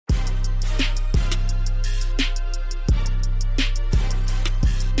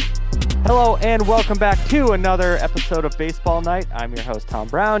Hello and welcome back to another episode of Baseball Night. I'm your host, Tom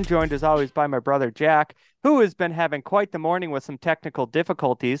Brown, joined as always by my brother, Jack, who has been having quite the morning with some technical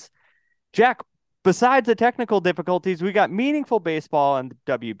difficulties. Jack, besides the technical difficulties, we got meaningful baseball in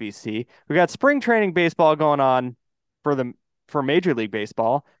the WBC. We got spring training baseball going on for Major League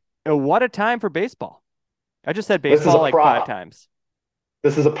Baseball. What a time for baseball. I just said This is a baseball like five prop. times.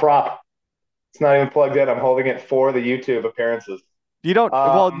 This is a prop. It's not even plugged in. I'm holding it for the YouTube appearances. You don't,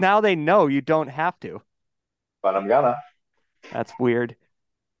 Um, well, now they know you don't have to. but I'm gonna. That's weird.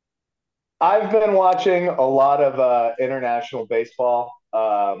 I've been watching a lot of international baseball.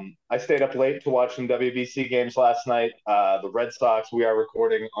 I stayed up late to watch some WBC games last night. The Red Sox, we are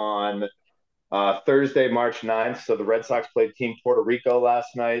recording on Thursday, March 9th. So the Red Sox played Team Puerto Rico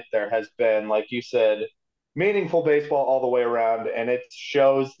last night. There has been, like you said, meaningful baseball all the way around, and it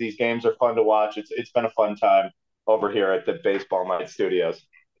shows these games are fun to watch. It's been a fun time over here at the Baseball Night Studios.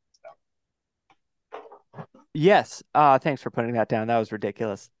 Yes. Thanks for putting that down. That was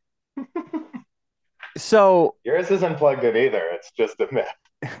ridiculous. So, Yours isn't plugged in either. It's just a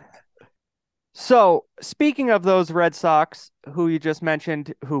myth. so speaking of those Red Sox, who you just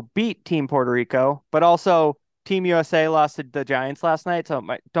mentioned, who beat Team Puerto Rico, but also Team USA lost to the Giants last night, so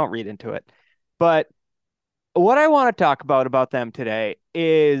don't read into it. But what I want to talk about them today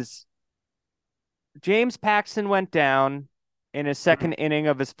is James Paxton went down in his second inning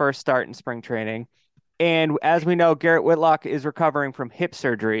of his first start in spring training. And as we know, Garrett Whitlock is recovering from hip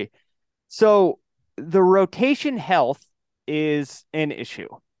surgery. So the rotation health is an issue.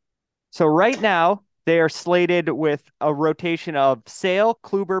 So right now, they are slated with a rotation of Sale,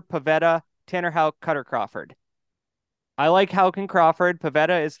 Kluber, Pavetta, Tanner Houck, Cutter Crawford. I like Houck and Crawford.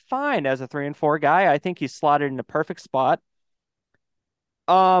 Pavetta is fine as a 3 and 4 guy. I think he's slotted in a perfect spot.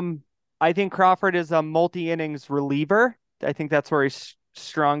 Um, I think Crawford is a multi-innings reliever. I think that's where he's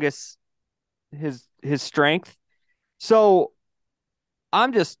strongest, his strength. So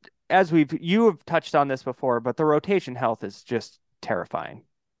I'm just, you have touched on this before, but the rotation health is just terrifying.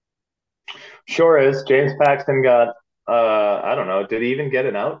 Sure is. James Paxton got, I don't know, did he even get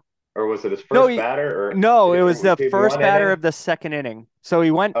an out? Or was it his No, first batter? no, it Or was the he had first one batter inning? of the second inning. So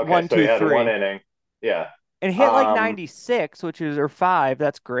he went Okay, one, so he two, had one three, inning. Yeah. and hit like Um, 96, which is or five.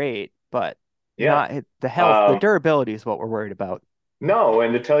 That's great, but yeah. not the health, the Um, durability is what we're worried about. No,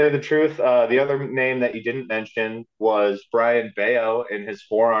 and to tell you the truth, the other name that you didn't mention was Brian Bayo in his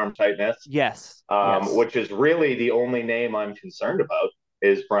forearm tightness, Yes, yes. which is really the only name I'm concerned about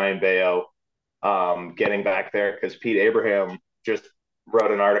is Brian Bayo getting back there because Pete Abraham just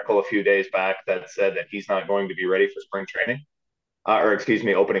wrote an article a few days back that said that he's not going to be ready for spring training, or excuse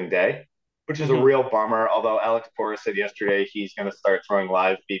me, opening day, which is a Hmm. real bummer. Although Alex Porras said yesterday he's going to start throwing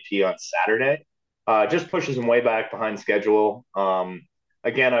live BP on Saturday, just pushes him way back behind schedule.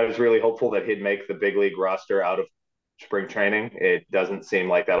 Again, I was really hopeful that he'd make the big league roster out of spring training. It doesn't seem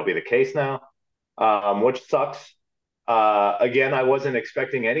like that'll be the case now, which sucks. Again, I wasn't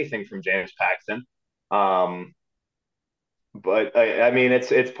expecting anything from James Paxton. Um, but I mean,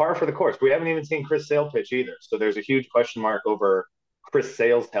 it's par for the course. We haven't even seen Chris Sale pitch either, so there's a huge question mark over Chris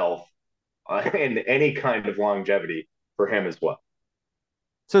Sale's health and any kind of longevity for him as well.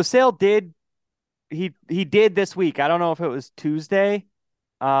 So Sale did he did this week. I don't know if it was Tuesday.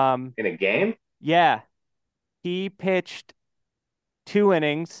 Um, In a game, yeah, he pitched 2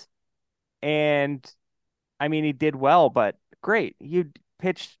 innings, and I mean he did well, but great.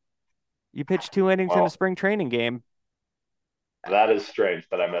 Pitched you pitched 2 innings in a well, spring training game. that is strange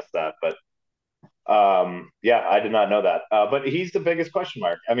that I missed that, but yeah, I did not know that. But he's the biggest question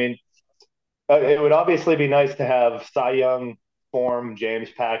mark. I mean, it would obviously be nice to have Cy Young form James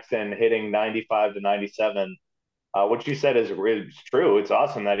Paxton hitting 95 to 97. What you said is true. It's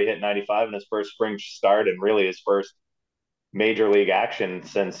awesome that he hit 95 in his first spring start and really his first major league action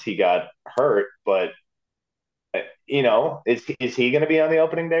since he got hurt. But is he going to be on the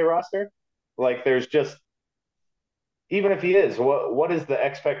opening day roster? Like, there's just even if he is, what is the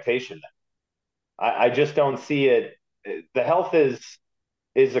expectation? I just don't see it. The health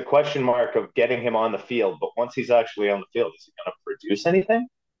is a question mark of getting him on the field. But once he's actually on the field, is he going to produce anything?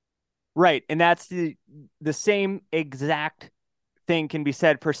 Right, and that's the same exact thing can be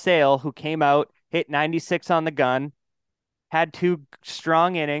said for Sale, who came out, hit 96 on the gun, had two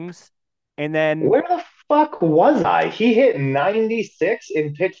strong innings, and then Where the fuck was I? He hit 96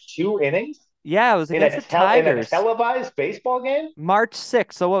 and pitched 2 innings yeah, it was in against the in a Tigers, televised baseball game. March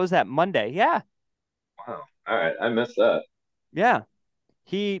 6th. So what was that, Monday? Yeah, Wow. All right, I missed that. yeah.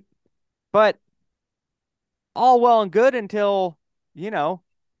 He, but all well and good until, you know,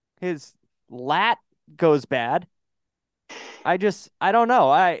 his lat goes bad. I don't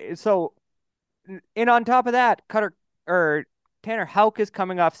know. So And on top of that, Cutter or Tanner Houck is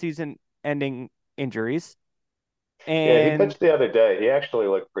coming off season-ending injuries, Yeah, he and pitched the other day. He actually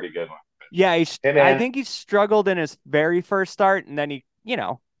looked pretty good when he pitched. yeah, Hey I man, think he struggled in his very first start, and then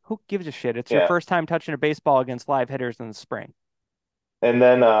who gives a shit? It's your yeah. first time touching a baseball against live hitters in the spring. And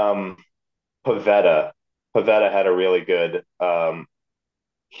then Pavetta. Pavetta had a really good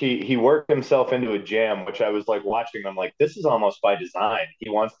he worked himself into a jam, which I was like watching. I'm like, this is almost by design. He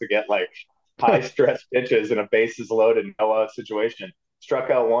wants to get like high stress pitches in a bases loaded, no out situation. Struck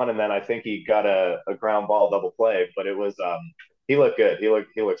out one, and then I think he got a ground ball double play. But it was he looked good. He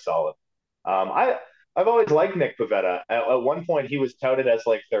looked solid. I've always liked Nick Pavetta. At one point, he was touted as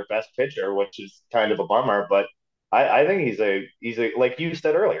like their best pitcher, which is kind of a bummer. But I think he's a like you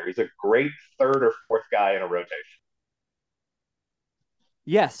said earlier, he's a great third or fourth guy in a rotation.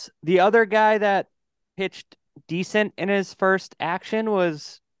 Yes, the other guy that pitched decent in his first action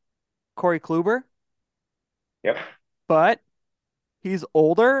was Corey Kluber, Yep. but he's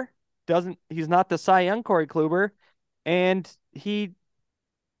older. Doesn't He's not the Cy Young Corey Kluber, and he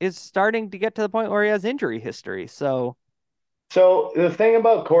is starting to get to the point where he has injury history. So So the thing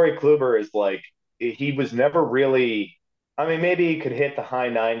about Corey Kluber is like he was never really. I mean, maybe he could hit the high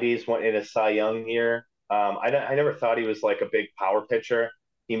 90s when in a Cy Young year. I never thought he was like a big power pitcher.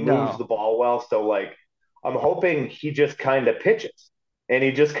 He moves no. the ball well, so like I'm hoping he just kind of pitches and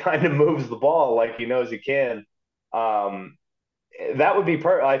he just kind of moves the ball like he knows he can. Um, that would be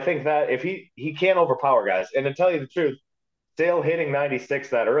I think that if he can't overpower guys, and to tell you the truth, Sale hitting 96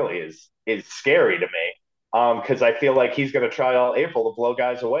 that early is scary to me because I feel like he's going to try all April to blow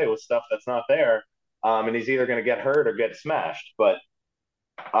guys away with stuff that's not there, and he's either going to get hurt or get smashed. But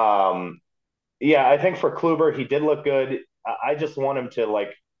um, yeah, I think for Kluber, he did look good. I just want him to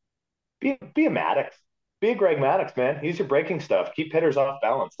like be a Maddox, be a Greg Maddox, man. Use your breaking stuff, keep hitters off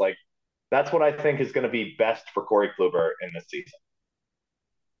balance. Like that's what I think is going to be best for Corey Kluber in this season.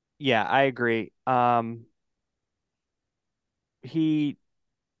 Yeah, I agree. He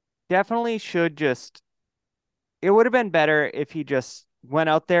definitely should just. It would have been better if he just went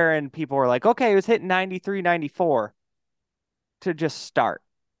out there and people were like, okay, he was hitting 93, 94 to just start.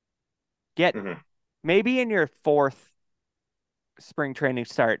 Get Mm-hmm. maybe in your fourth spring training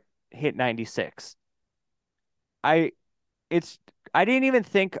start, hit 96. I it's I didn't even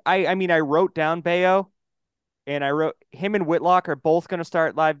think I mean I wrote down Bayo and I wrote him and Whitlock are both going to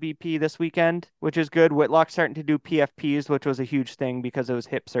start live BP this weekend, which is good. Whitlock's starting to do PFPs, which was a huge thing because it was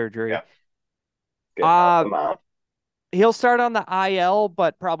hip surgery. Yeah, getting off Uh the mound. he'll start on the IL,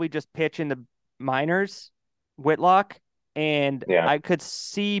 but probably just pitch in the minors, Whitlock. And Yeah, I could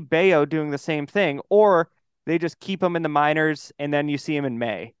see Bayo doing the same thing, or they just keep him in the minors and then you see him in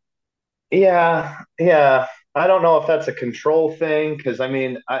May. yeah. I don't know if that's a control thing because I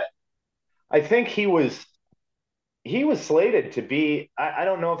mean, I think he was slated to be. I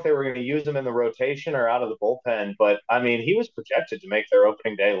don't know if they were going to use him in the rotation or out of the bullpen, but I mean, he was projected to make their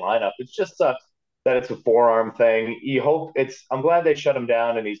opening day lineup. It's just sucks that it's a forearm thing. You hope it's. I'm glad they shut him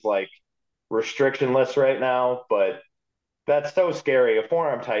down and he's like restrictionless right now, but that's so scary. A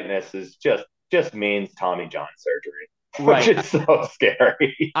forearm tightness is just means Tommy John surgery, which Right. is so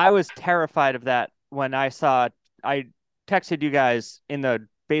scary. I was terrified of that when I texted you guys in the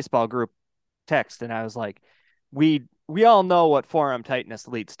baseball group text and I was like, we all know what forearm tightness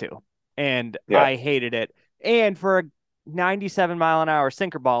leads to. And Yeah, I hated it. And for a 97-mile-an-hour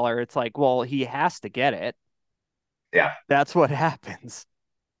sinker baller, it's like, well, he has to get it. yeah, That's what happens.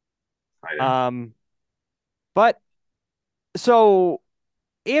 I know. Um, but so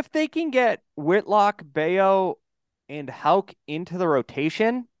if they can get Whitlock, Bayo, and Hauk into the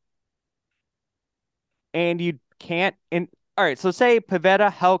rotation, and you can't, and all right, so say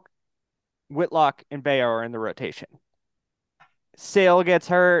Pavetta, Hauk, Whitlock, and Bayo are in the rotation. Sale gets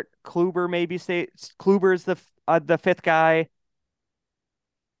hurt. Kluber maybe stays. Kluber's the fifth guy.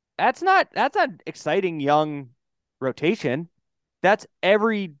 That's not exciting young rotation. That's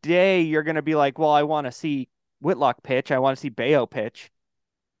every day you're gonna be like, well, I want to see Whitlock pitch. I want to see Bayo pitch.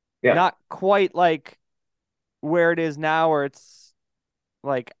 Yeah. Not quite like where it is now, where it's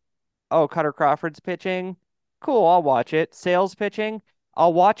like, oh, Cutter Crawford's pitching. Cool, I'll watch it. Sales pitching.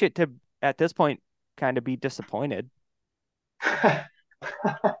 I'll watch it to at this point kind of be disappointed.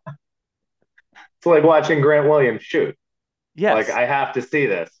 It's like watching Grant Williams shoot. Like Yes, I have to see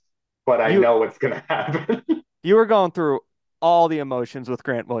this, but I you know what's going to happen. you were going through all the emotions with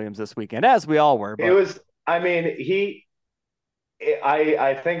Grant Williams this weekend, as we all were, It but was. I mean,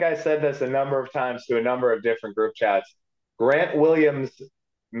 I think I said this a number of times to a number of different group chats. Grant Williams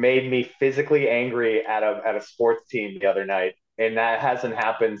made me physically angry at a sports team the other night, and that hasn't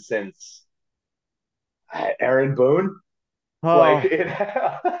happened since. Aaron Boone. Like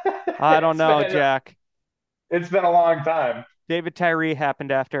Oh, I don't it's know, been Jack. it's been a long time. David Tyree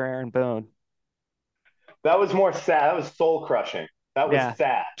happened after Aaron Boone. That was more sad. That was soul crushing. That was Yeah,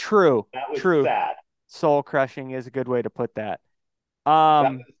 sad. true, That was true. sad. Soul crushing is a good way to put that. That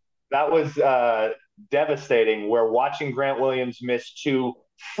Um, that was devastating. Where watching Grant Williams miss two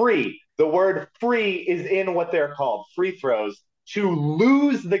free. The word free is in what they're called free throws to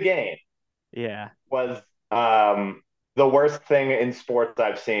lose the game yeah, was the worst thing in sports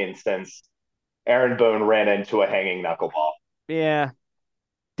I've seen since Aaron Boone ran into a hanging knuckleball. yeah.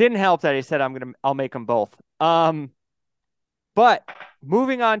 Didn't help that he said I'll make them both. But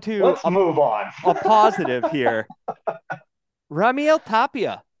moving on to Let's move on. a positive here. Ramiel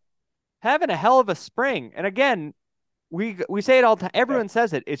Tapia having a hell of a spring. And again, we say it all the time. Yeah. Everyone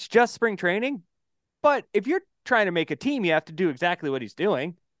says it. It's just spring training. But if you're trying to make a team, you have to do exactly what he's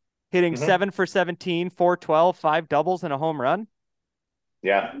doing. Hitting Mm-hmm. 7 for 17, 412, five doubles and a home run.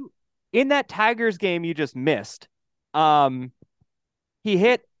 Yeah. In that Tigers game you just missed, um, he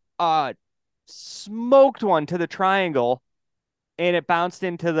hit smoked one to the triangle and it bounced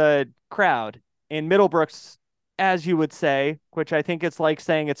into the crowd. And Middlebrooks, as you would say, which I think it's like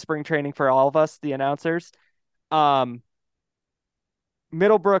saying it's spring training for all of us, the announcers. Um,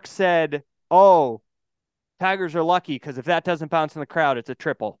 Middlebrooks said, "Oh, Tigers are lucky because if that doesn't bounce in the crowd, it's a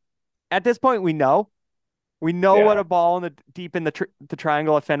triple." At this point, we know. We know what Yeah. a ball in the deep in the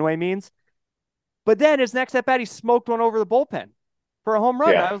triangle at Fenway means. But then his next at bat, he smoked one over the bullpen for a home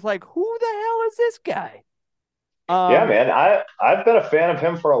run. Yeah. I was like, "Who the hell is this guy?" Yeah, Um, man. I've been a fan of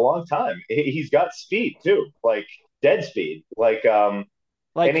him for a long time. He's got speed too, like dead speed. like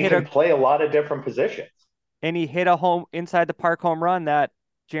And he hit can a play a lot of different positions. and he hit a home inside the park home run that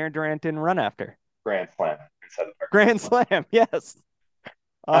Jaron Durant didn't run after. Grand slam inside the park. Grand slam, yes.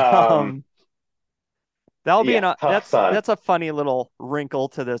 Um, Um, that'll be yeah, tough son. that's a funny little wrinkle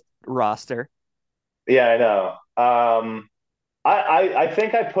to the roster. Yeah, I know. I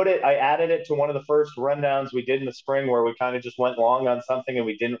think I added it to one of the first rundowns we did in the spring where we kind of just went long on something and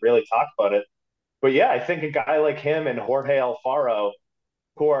we didn't really talk about it. But yeah, I think a guy like him and Jorge Alfaro,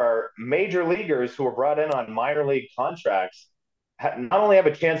 who are major leaguers who were brought in on minor league contracts, not only have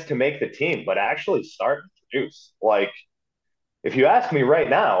a chance to make the team, but actually start and produce. Like, if you ask me right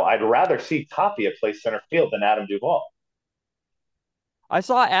now, I'd rather see Tapia play center field than Adam Duvall. I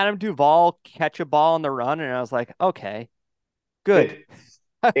saw Adam Duvall catch a ball on the run, and I was like, okay, good. Did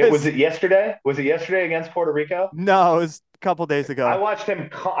I it was was it yesterday? Was it yesterday against Puerto Rico? no, it was a couple days I ago. watched him.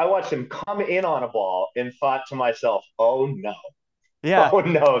 I watched him come in on a ball and thought to myself, "Oh no, Yeah, oh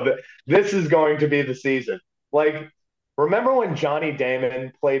no, this is going to be the season." Like, remember when Johnny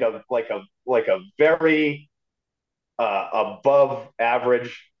Damon played a very above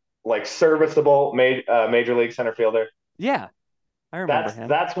average, like serviceable major league center fielder? yeah, I remember That's him.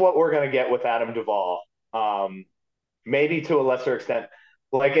 that's what we're gonna get with Adam Duvall. Maybe to a lesser extent.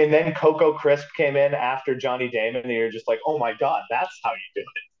 Like, and then Coco Crisp came in after Johnny Damon, and you're just like, oh my god, that's how you do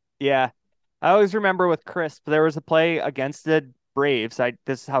it. Yeah, I always remember with Crisp, there was a play against the Braves.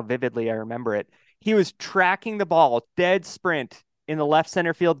 This is how vividly I remember it. He was tracking the ball, dead sprint in the left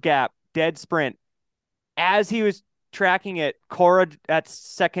center field gap, dead sprint. As he was tracking it, Cora at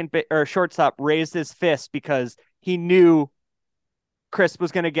or shortstop raised his fist because he knew Crisp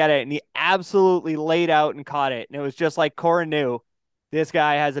was going to get it, and he absolutely laid out and caught it. And it was just like Cora knew this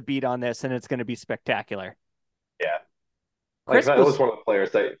guy has a beat on this, and it's going to be spectacular. Yeah, like Crisp that was was one of the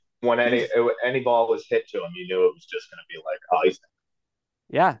players that when he's any ball was hit to him, you knew it was just going to be like, oh, he's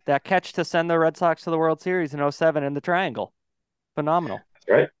Yeah, that catch to send the Red Sox to the World Series in '07 in the triangle. Phenomenal.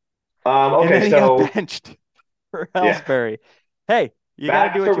 right. And Okay, then he got so benched for yeah, Ellsbury. Hey, you got to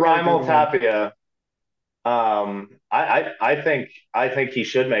do back to what you got to do to Rymel win. Tapia. I think he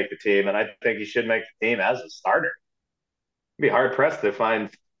should make the team, and I think he should make the team as a starter. Be hard pressed to find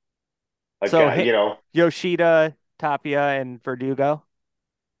a So guy, hit Yoshida, Tapia, and Verdugo.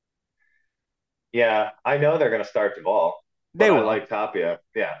 Yeah, I know they're going to start Duvall, but They I will. like Tapia.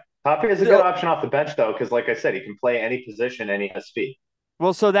 Yeah, Tapia is a good So, option off the bench though, because like I said, he can play any position and he has speed.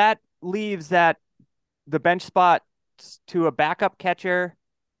 well, so that leaves the bench spot to a backup catcher,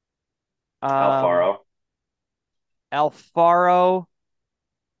 um, Alfaro, Alfaro.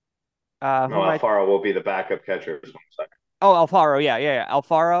 no, Who might? Alfaro will be the backup catcher. Oh, Alfaro. Yeah, yeah, yeah.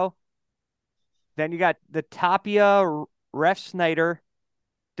 Alfaro. Then you got the Tapia Ref Snyder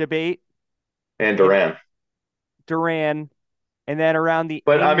debate And in Duran. Duran, and then around the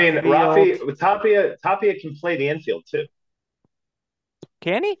But I mean, infield. Tapia can play the infield too.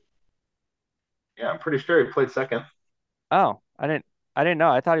 Can he? Yeah, I'm pretty sure he played second Oh, I didn't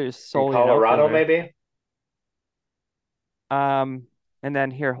know. I thought he was in solely an Colorado, outfielder. maybe. Um, and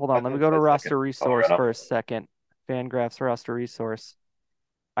then here, hold on. Let me go to That's like roster resource Colorado. for a second. Fangraphs roster resource.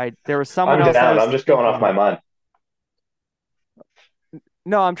 There was someone I'm else I down. was I'm just going off thinking my of. mind.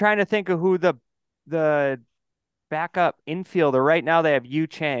 No, I'm trying to think of who the backup infielder. Right now they have Yu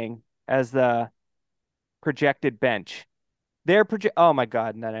Chang as the projected bench. Oh my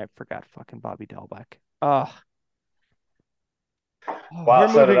God, and then I forgot fucking Bobby Delbeck. Oh, Wow, we're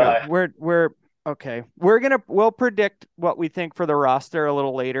so did moving on. I. We're okay. We'll predict what we think for the roster a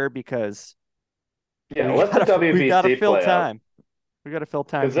little later because Yeah, we let the we gotta WBC fill play out. time. We gotta fill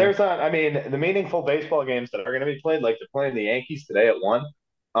time Because here. there's not, I mean, the meaningful baseball games that are going to be played, like they're playing the Yankees today at 1,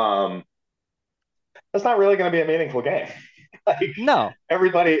 um, that's not really going to be a meaningful game. Like No,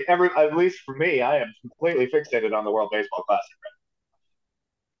 at least for me, I am completely fixated on the World Baseball Classic.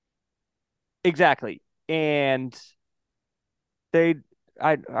 exactly. And they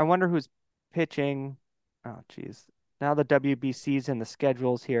I wonder who's pitching. Oh geez. Now the WBC's in the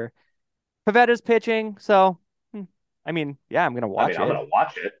schedules here. Pavetta's pitching, so I mean, yeah, I'm gonna I mean, watch I'm it. going to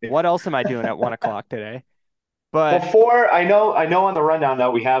watch it. What else am I doing at 1 o'clock today? But Before I know on the rundown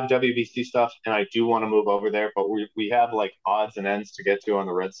that we have WBC stuff, and I do want to move over there, but we have like odds and ends to get to on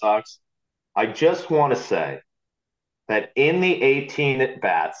the Red Sox. I just want to say that in the 18 at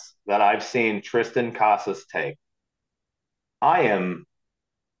bats that I've seen Tristan Casas take, I am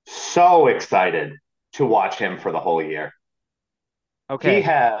so excited to watch him for the whole year. He okay.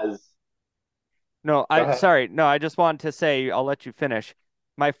 has. No, Go I ahead. sorry. No, I just wanted to say I'll let you finish.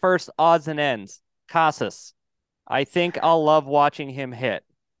 My first odds and ends, Casas. I think I'll love watching him hit.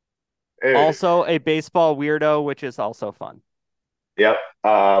 Dude. Also a baseball weirdo, which is also fun. Yep.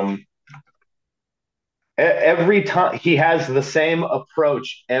 Every time he has the same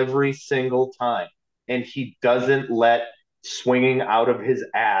approach every single time, and he doesn't let swinging out of his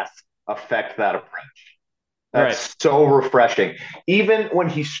ass affect that approach. Right. That's so refreshing. Even when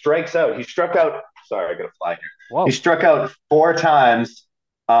he strikes out, he struck out. Sorry, I got to fly here. He Whoa. struck out 4 times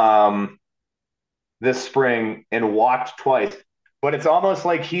um, this spring and walked twice. But it's almost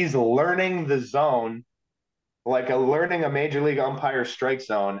like he's learning the zone, like learning a major league umpire strike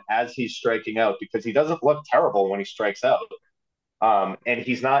zone as he's striking out because he doesn't look terrible when he strikes out. And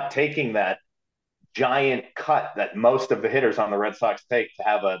he's not taking that giant cut that most of the hitters on the Red Sox take to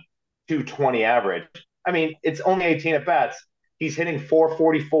have a 220 average. I mean, it's only 18 at bats. He's hitting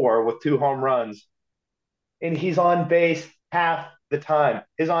 444 with 2 home runs, and he's on base half the time.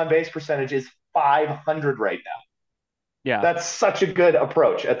 His on base percentage is 500 right now. Yeah. That's such a good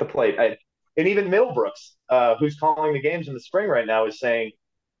approach at the plate. And even Middlebrooks, who's calling the games in the spring right now, is saying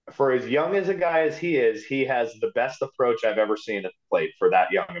for as young as a guy as he is, he has the best approach I've ever seen at the plate for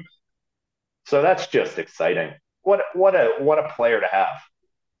that young. So that's just exciting. What a player to have.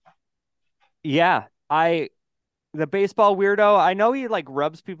 Yeah. The baseball weirdo, I know he like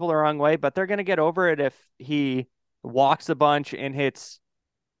rubs people the wrong way, but they're gonna get over it if he walks a bunch and hits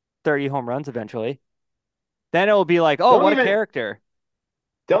 30 home runs eventually. Then it will be like, oh, Don't what a even character.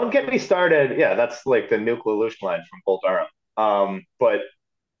 don't get me started. Yeah, that's like the Nuke Lelouch line from Bull Durham. But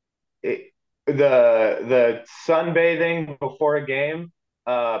it, the sunbathing before a game,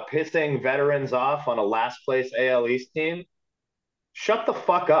 pissing veterans off on a last place AL East team. Shut the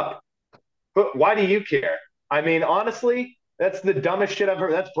fuck up. But why do you care? I mean, honestly, that's the dumbest shit I've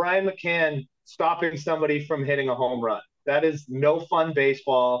heard. That's Brian McCann stopping somebody from hitting a home run. That is no fun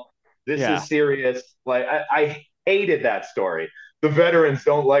baseball. This Yeah. is serious. Like I hated that story. The veterans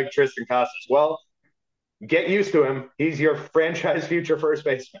don't like Tristan Casas. Well, get used to him. He's your franchise future first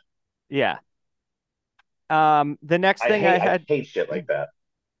baseman. Yeah. The next I thing hate I I had, hate shit like that.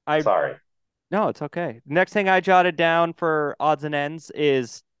 I Sorry. no, it's okay. Next thing I jotted down for odds and ends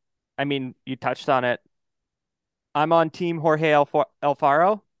is, I mean, you touched on it. I'm on team Jorge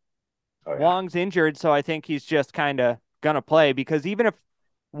Alfaro. Oh yeah. Wong's injured, so I think he's just kind of gonna play because even if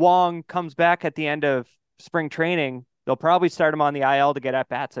Wong comes back at the end of spring training, they'll probably start him on the IL to get at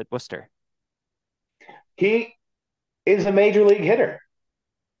bats at Worcester. He is a major league hitter.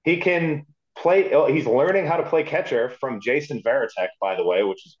 He can play. Oh, he's learning how to play catcher from Jason Varitek, by the way,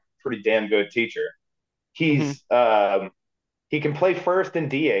 which is a pretty damn good teacher. Hmm. He's he can play first in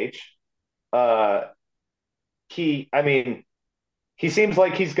DH. Uh, I mean, he seems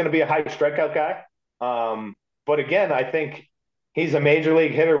like he's going to be a high strikeout guy. But again, I think he's a major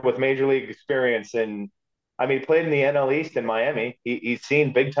league hitter with major league experience. And I mean, he played in the NL East in Miami. He's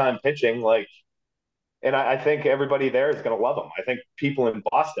seen big time pitching. Like, and I think everybody there is going to love him. I think people in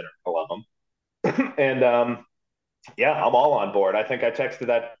Boston are going to love him. And yeah, I'm all on board. I think I texted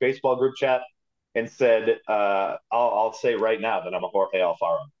that baseball group chat and said, I'll say right now that I'm a Jorge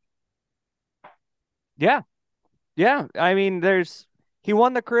Alfaro. Yeah. Yeah, I mean, he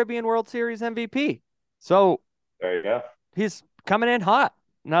won the Caribbean World Series MVP. So There you go. he's coming in hot,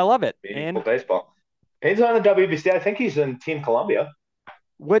 and I love it. Meaningful And baseball. He's on the WBC. I think he's in Team Columbia.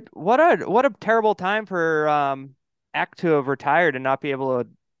 what a terrible time for Eck to have retired and not be able to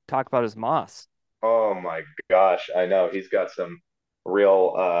talk about his Moss. Oh my gosh, I know he's got some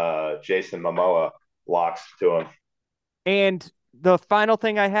real Jason Momoa locks to him. And the final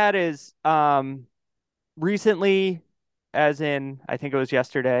thing I had is recently, as in I think it was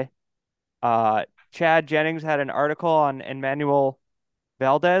yesterday, uh Chad Jennings had an article on Emmanuel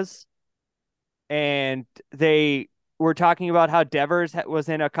Valdez, and they were talking about how Devers was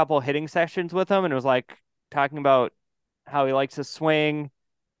in a couple hitting sessions with him, and it was like talking about how he likes to swing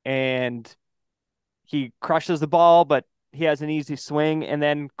and he crushes the ball, but he has an easy swing. And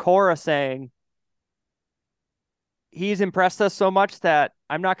then Cora saying he's impressed us so much that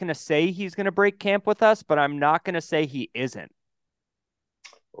I'm not going to say he's going to break camp with us, but I'm not going to say he isn't.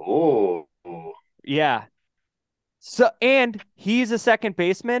 Ooh, Yeah. So, and he's a second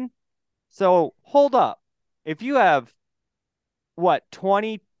baseman. So hold up. If you have what,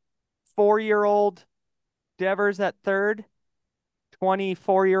 24-year-old Devers at third,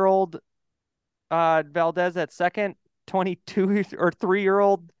 24-year-old Valdez at second, 22 or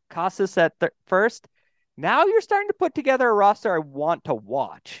 3-year-old Casas at first. Now you're starting to put together a roster I want to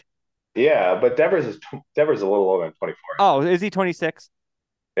watch. yeah, but Devers is a little older than 24, isn't Oh, is he 26?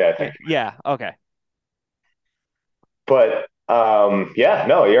 he? Yeah, I think. Yeah, okay. But yeah,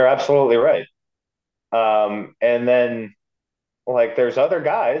 no, you're absolutely right. And then like there's other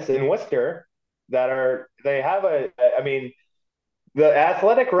guys in Worcester that are they have a I mean the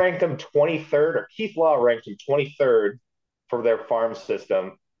Athletic ranked him 23rd or Keith Law ranked him 23rd for their farm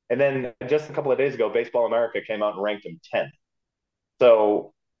system. And then just a couple of days ago, Baseball America came out and ranked him 10th.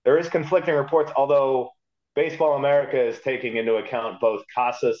 So there is conflicting reports, although Baseball America is taking into account both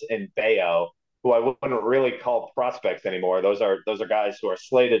Casas and Bayo, who I wouldn't really call prospects anymore. Those are guys who are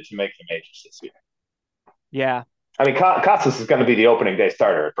slated to make the majors this year. Yeah, I mean, Casas is going to be the opening day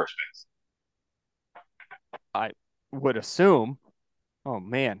starter at first base. I would assume. Oh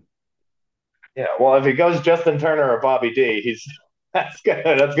man. Yeah, well, if he goes Justin Turner or Bobby D, he's that's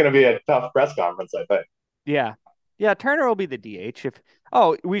gonna be a tough press conference, I think. Yeah. Yeah, Turner will be the DH if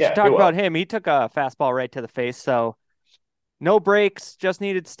Oh, we should Yeah, he talk about will. him. He took a fastball right to the face, so no breaks, just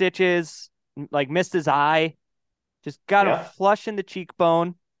needed stitches, like missed his eye, just got him Yeah, flush in the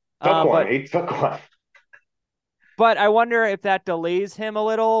cheekbone. took one. But He took one. I wonder if that delays him a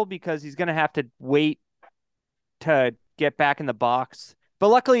little because he's gonna have to wait to get back in the box. But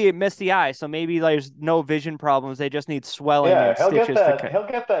luckily it missed the eye, so maybe there's no vision problems. They just need swelling Yeah, and he'll get stitches to that. cut. He'll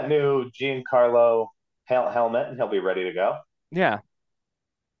get that new Giancarlo helmet, and he'll be ready to go. Yeah.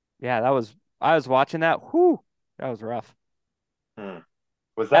 Yeah, that was I was watching that. Whew, that was rough. Hmm.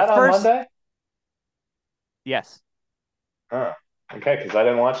 Was At that on first, Monday? yes. Huh. Okay, because I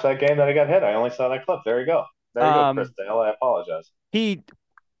didn't watch that game that he got hit. I only saw that clip. There you go. There you go, Chris Um Dale. I apologize. he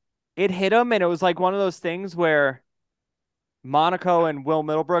it hit him and it was like one of those things where Monaco and Will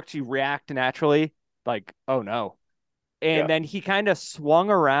Middlebrooks, you react naturally, like, oh no. And Yeah, then he kind of swung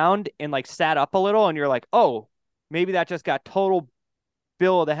around and like sat up a little, and you're like, oh, maybe that just got total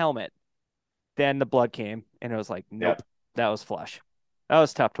bill of the helmet. Then the blood came, and it was like, yeah, nope, that was flush. That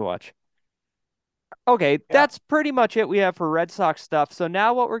was tough to watch. Okay, yeah. that's pretty much it we have for Red Sox stuff. So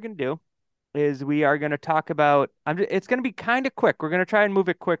now what we're gonna do is we are gonna talk about. It's gonna be kind of quick. We're gonna try and move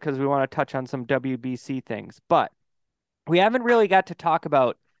it quick because we want to touch on some WBC things, but we haven't really got to talk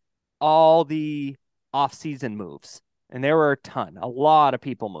about all the off-season moves, and there were a ton. A lot of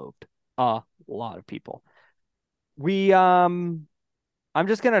people moved. A lot of people. We I'm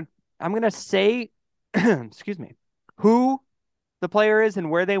just gonna I'm gonna say excuse me, who the player is and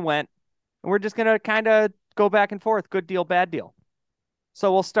where they went. And we're just gonna kind of go back and forth, good deal, bad deal.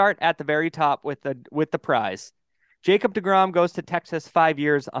 So we'll start at the very top with the prize. Jacob DeGrom goes to Texas, 5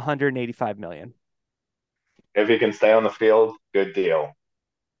 years, 185 million. If he can stay on the field, good deal.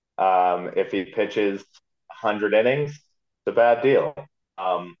 If he pitches 100 innings, it's a bad deal.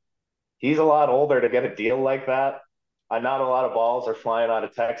 Um, he's a lot older to get a deal like that. Not a lot of balls are flying out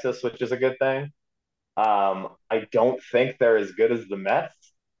of Texas, which is a good thing. I don't think they're as good as the Mets,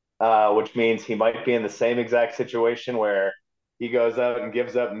 which means he might be in the same exact situation where he goes out and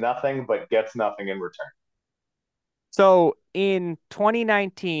gives up nothing but gets nothing in return. So in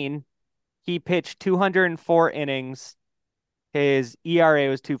 2019, he pitched 204 innings. His ERA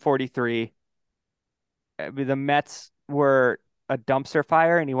was 2.43. The Mets were a dumpster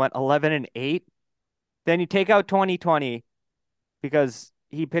fire and he went 11-8. Then you take out 2020 because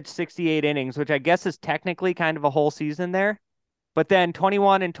he pitched 68 innings, which I guess is technically kind of a whole season there. But then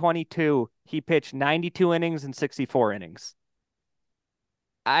 21 and 22, he pitched 92 innings and 64 innings.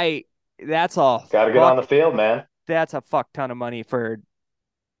 I that's a Got to get on fuck the field, man. that's a fuck ton of money for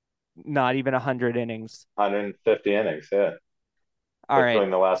not even 100 innings. 150 innings, yeah, All right.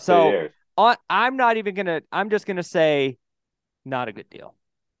 between the last two So years. I'm not even gonna. I'm just gonna say not a good deal.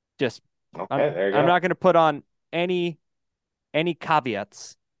 Just I'm Okay, there you I'm go. not gonna put on any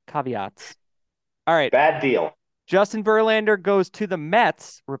caveats. Caveats. All right. Bad deal. Justin Verlander goes to the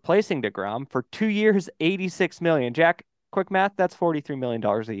Mets, replacing DeGrom for 2 years, 86 million. Jack, quick math, that's $43 million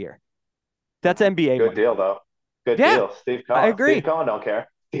a year. That's NBA Good money. deal, though. Good Yeah, deal. Steve I Cohen. Steve agree. Cohen don't care.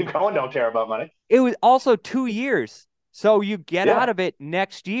 Steve Cohen don't care about money. It was also 2 years. So you get out Yeah. of it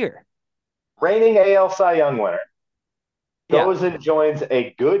next year. Reigning AL Cy Young winner Yeah, goes and joins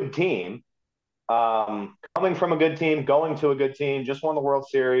a good team. Coming from a good team, going to a good team, just won the World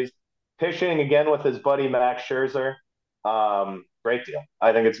Series, pitching again with his buddy Max Scherzer. Great deal.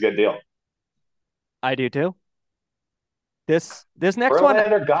 I think it's a good deal. I do too. This next one,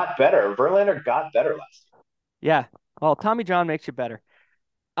 Verlander got better. Verlander got better last year. yeah. Well, Tommy John makes you better.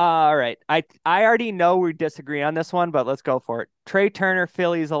 All right. I already know we disagree on this one, but let's go for it. Trey Turner,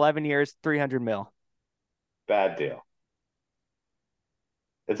 Phillies, 11 years, 300 mil. Bad deal.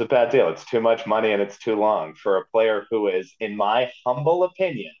 It's a bad deal. It's too much money and it's too long for a player who is, in my humble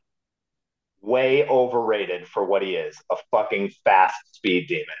opinion, way overrated for what he is, a fucking fast speed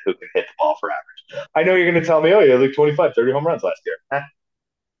demon who can hit the ball for average. I know you're going to tell me, oh, yeah, like 25, 30 home runs last year.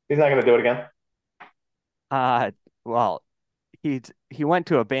 He's not going to do it again. Uh, well, he went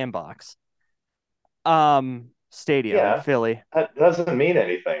to a bandbox. Stadium in Yeah, Philly. that doesn't mean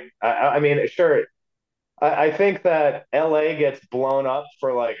anything. I mean, sure. I think that LA gets blown up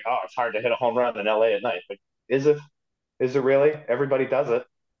for like, oh, it's hard to hit a home run in LA at night. But is it? Is it really? Everybody does it.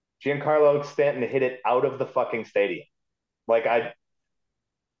 Giancarlo Stanton hit it out of the fucking stadium. Like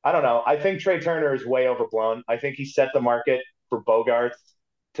I don't know. I think Trey Turner is way overblown. I think he set the market for Bogarts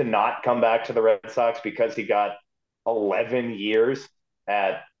to not come back to the Red Sox because he got 11 years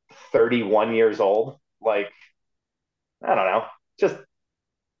at 31 years old. Like, I don't know. Just,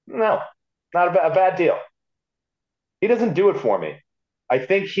 no, not a bad deal. He doesn't do it for me. I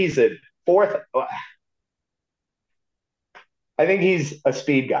think he's a fourth. I think he's a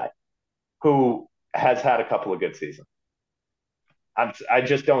speed guy who has had a couple of good seasons. I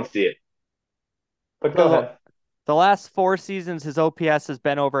just don't see it. But go So ahead. the last 4 seasons, his OPS has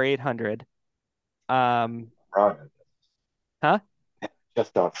been over 800. Um, Wrong. huh?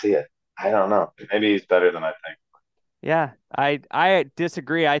 Just don't see it. I don't know. Maybe he's better than I think. Yeah, I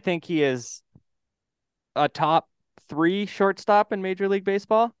disagree. I think he is a top 3 shortstop in Major League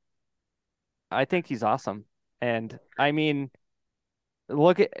Baseball. I think he's awesome. And I mean,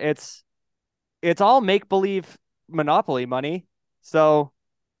 look at it's all make believe monopoly money. So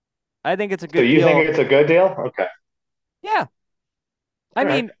I think it's a So good you think deal. it's a good deal? Okay. Yeah. I All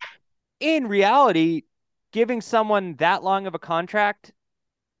right. mean, in reality, giving someone that long of a contract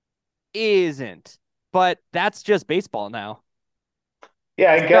isn't. But that's just baseball now.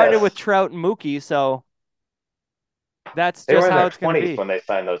 Yeah, It I started with guess. Trout and Mookie, so that's They were just in how their it's going to 20s be. when they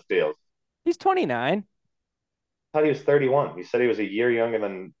signed those deals. He's 29. I thought he was 31. You said he was a year younger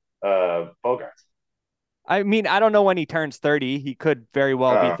than Bogarts. I mean, I don't know when he turns 30. He could very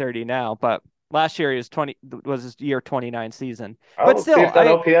well be Uh, 30 now, but last year he was 20 was his year 29 season. oh, But let's see still, if that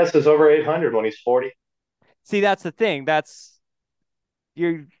OPS is over 800 when he's 40. see that's the thing. That's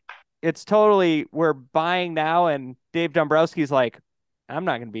you're it's totally we're buying now and Dave Dombrowski's like, I'm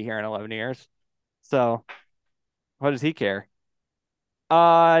not going to be here in 11 years. So, what does he care?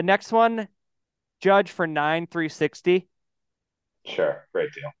 Next one, Judge for 9,360. Sure.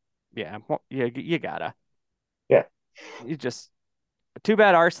 Great deal. Yeah, well, you gotta. Yeah. You just too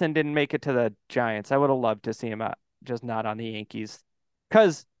bad Arson didn't make it to the Giants. I would have loved to see him out, just not on the Yankees,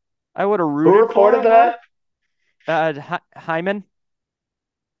 because I would have Who rooted for reported him more. that? Hyman,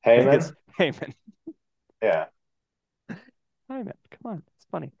 I think it's Heyman? Hyman. Yeah. Hyman, come on, it's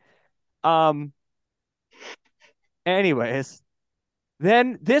funny. Um. Anyways,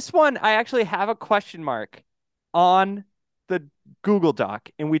 then this one I actually have a question mark on the Google Doc,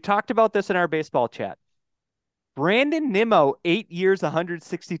 and we talked about this in our baseball chat. Brandon Nimmo, 8 years,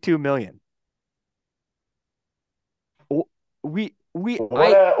 162 million. What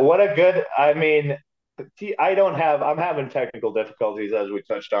a good. I mean, I don't have. I'm having technical difficulties as we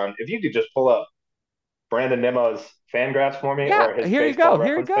touched on. If you could just pull up Brandon Nimmo's fan graphs for me Yeah, or his here you baseball go.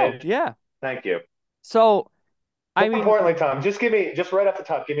 Here you reference go. page. Yeah. Thank you. So, I More mean, importantly, Tom, just right off the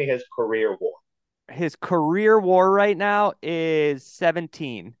top, give me his career WAR. his career WAR right now is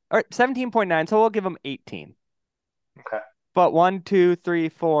 17 or 17.9. So we'll give him 18. Okay. But 1, 2, 3,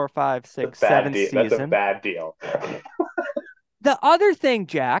 4, 5, That's a 6, 7 bad deal. That's a season. bad deal. The other thing,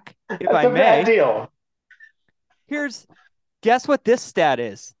 Jack, if That's I a bad may, deal. here's guess what this stat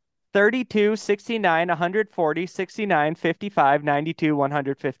is: 32, 69, 140, 69, 55, 92,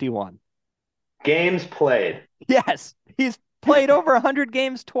 151. Games played. Yes, he's played over 100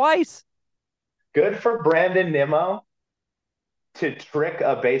 games twice. Good for Brandon Nimmo to trick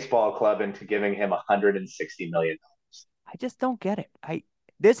a baseball club into giving him $160 million. I just don't get it.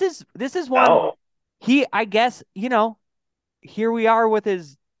 This is one No, I guess, here we are with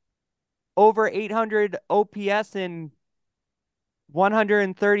his over 800 OPS and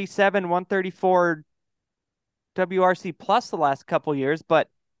 137, 134 WRC plus the last couple years, but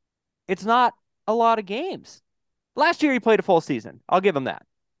it's not a lot of games. Last year he played a full season. I'll give him that.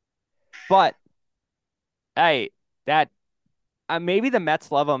 But hey, that maybe the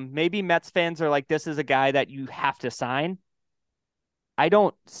Mets love him. Maybe Mets fans are like, this is a guy that you have to sign. I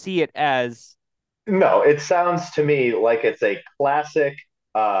don't see it as no, it sounds to me like it's a classic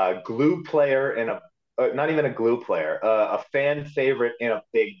glue player in a not even a glue player, a fan favorite in a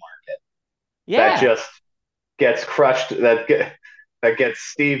big market that yeah. just gets crushed. That gets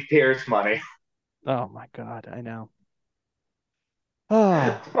Steve Pierce money. Oh my God, I know.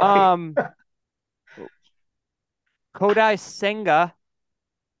 Oh, Like, Kodai Senga,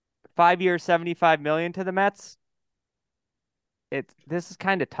 5 years, 75 million to the Mets. This is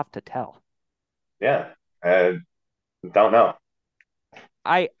kind of tough to tell. yeah, don't know.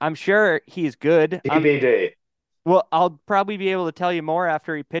 I'm sure he's good. TBD. Well, I'll probably be able to tell you more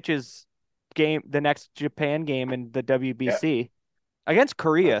after he pitches the next Japan game in the Yeah, WBC against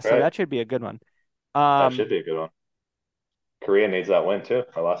Korea, that's so right. that should be a good one. That should Um, be a good one. Korea needs that win too.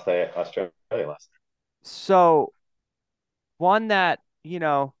 I lost to Australia last so one that,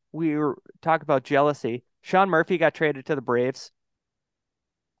 we were talking about jealousy. Sean Murphy got traded to the Braves.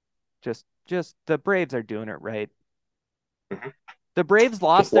 Just the Braves are doing it right. night. Mm-hmm. The Braves Just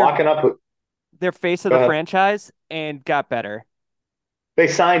lost locking up. their face of Go the ahead. franchise and got better. They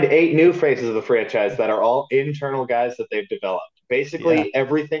signed 8 new faces of the franchise that are all internal guys that they've developed. Yeah. Basically,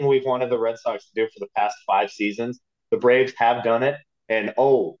 everything we've wanted the Red Sox to do for the past 5 seasons, the Braves have done it. And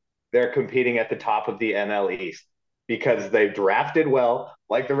they're competing at the top of the NL East because they've drafted well,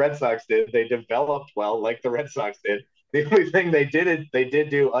 like the Red Sox did. They developed well, like the Red Sox did. The only thing they did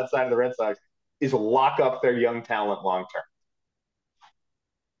do outside of the Red Sox is lock up their young talent long term.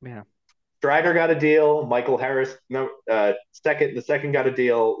 Yeah. Strider got a deal. Michael Harris, no, the second got a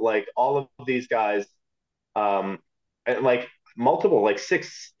deal. Like all of these guys, um, and like multiple, like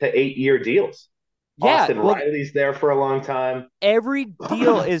 6 to 8 year deals. Yeah. Austin Well, Riley's there for a long time. every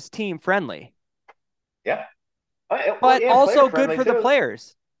deal is team friendly, Yeah, but and player also good friendly for the too.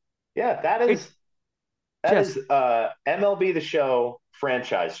 players. Yeah, that It is that just, is MLB the Show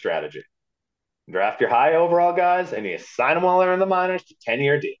franchise strategy. Draft your high overall guys, and you sign them while they're in the minors to 10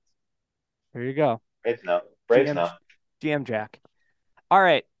 year deals. there you go. Braves no, Braves GM, no. GM Jack. All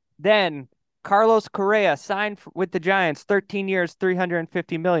right. Then Carlos Correa signed with the Giants 13 years,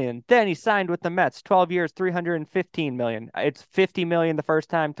 350 million. Then he signed with the Mets 12 years, 315 million. It's 50 million the first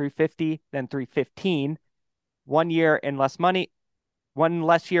time, 350, then 315. 1 year and less money, one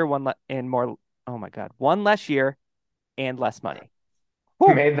less year, and more. Oh my God. One less year and less money.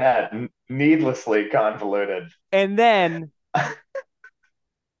 Whew. Made that needlessly convoluted. And then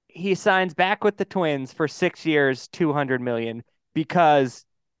he signs back with the Twins for 6 years, 200 million because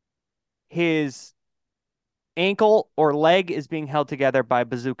his ankle or leg is being held together by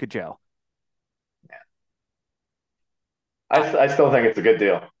Bazooka Joe. Uh, I still think it's a good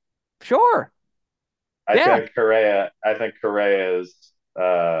deal. sure. I Yeah. think Correa. I think Correa is.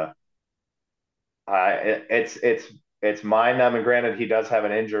 It's mind numbing. Granted, he does have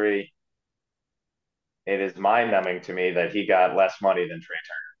an injury. It is mind numbing to me that he got less money than Trey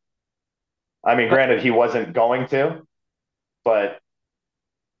Turner. I mean, But granted, he wasn't going to, but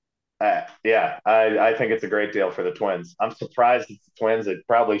yeah, I think it's a great deal for the Twins. I'm surprised it's the Twins. It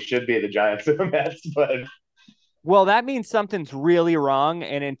probably should be the Giants and the Mets, but well, that means something's really wrong,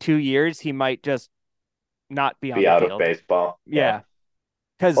 and in 2 years he might just not be on be the out of field. baseball. Yeah. Yeah,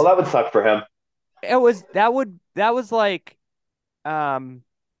 Well, because that would suck for him. that was like um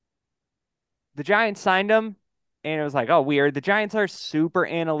the Giants signed him, and it was like, oh, weird. The Giants are super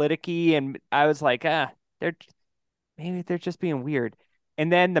analytic-y, and I was like, they're maybe they're just being weird.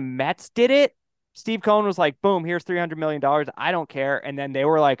 And then the Mets did it. Steve Cohen was like, boom, here's $300 million. I don't care. And then they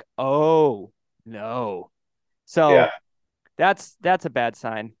were like, oh no. So Yeah. that's a bad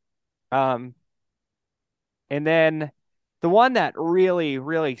sign. Um, And then the one that really,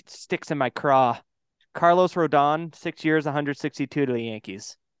 really sticks in my craw, Carlos Rodon, 6 years, 162 to the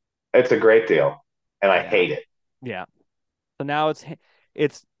Yankees. It's a great deal, and I Yeah. hate it. Yeah. So now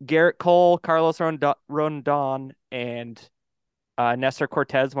it's Garrett Cole, Carlos Rondon, and Nestor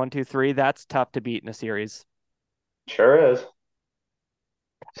Cortez, 1, 2, 3. That's tough to beat in a series. Sure is.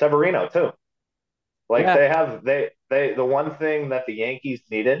 Severino too. Like Yeah, they the one thing that the Yankees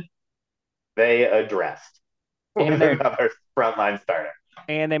needed, they addressed with and they're another frontline starter.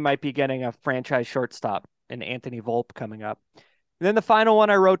 and they might be getting a franchise shortstop in Anthony Volpe coming up. And then the final one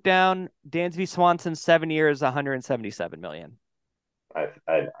I wrote down, Dansby Swanson, 7 years, 177 million. I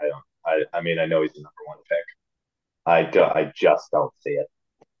mean, I know he's the number one pick. I just don't see it.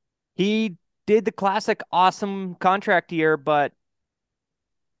 He did the classic awesome contract year, but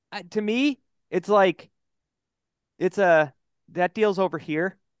to me, it's like it's a that deal's over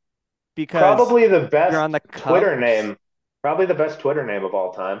here because Probably the you're best on the Twitter Cubs. name, probably the best Twitter name of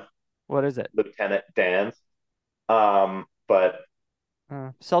all time, What is it? Lieutenant Dan's. But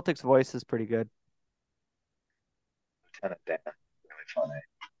Celtics voice is pretty good. Lieutenant Dan, really funny.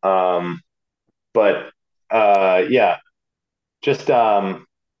 But yeah, just again,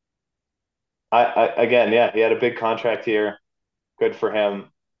 yeah, he had a big contract here. Good for him.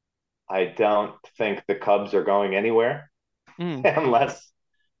 I don't think the Cubs are going anywhere Mm. unless,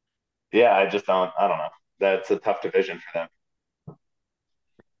 yeah, I just don't. I don't know. That's a tough division for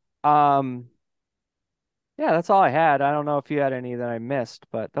them. Um, yeah, that's all I had. I don't know if you had any that I missed,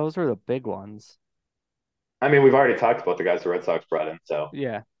 but those were the big ones. I mean, we've already talked about the guys the Red Sox brought in, so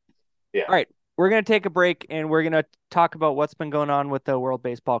Yeah. yeah. All right. We're going to take a break and we're going to talk about what's been going on with the World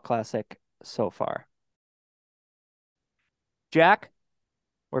Baseball Classic so far. Jack,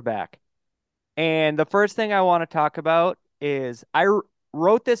 we're back. And the first thing I want to talk about is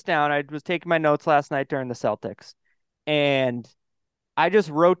wrote this down. I was taking my notes last night during the Celtics, and I just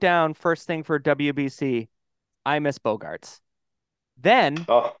wrote down first thing for WBC. I miss Bogarts. Then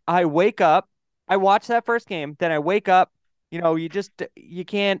Oh, I wake up. I watch that first game. Then I wake up. You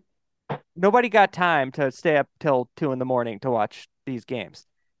can't. Nobody got time to stay up till 2 in the morning to watch these games,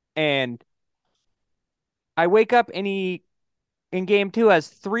 and I wake up and he in game two has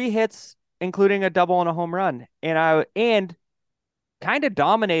 3 hits, including a double and a home run, and kind of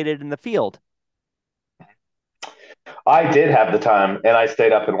dominated in the field. I did have the time, and I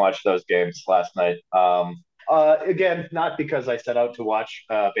stayed up and watched those games last night. Again, not because I set out to watch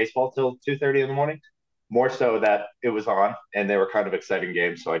baseball till 2:30 in the morning, more so that it was on and they were kind of exciting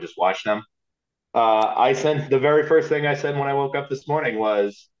games, so I just watched them. I sent the very first thing I said when I woke up this morning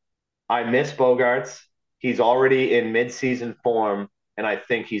was, "I miss Bogarts. He's already in mid-season form, and I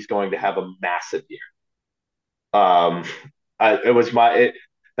think he's going to have a massive year." Um, it was my it,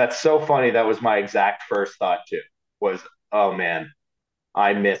 That's so funny. That was my exact first thought too. Was, oh man,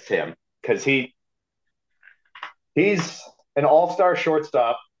 I miss him because he's an all-star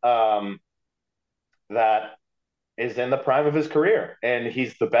shortstop that is in the prime of his career, and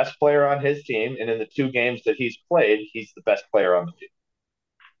he's the best player on his team. And in the 2 games that he's played, he's the best player on the team.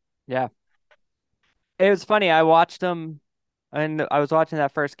 Yeah, it was funny. I watched him, and I was watching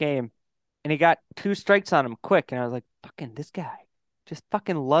that first game, and he got 2 strikes on him quick, and I was like, "Fucking this guy just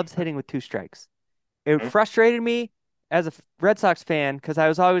fucking loves hitting with 2 strikes." It Mm-hmm. frustrated me as a Red Sox fan because I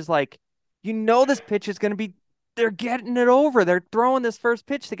was always like, this pitch is going to be. They're getting it over. They're throwing this first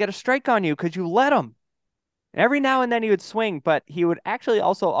pitch to get a strike on you because you let them. Every now and then he would swing, but he would actually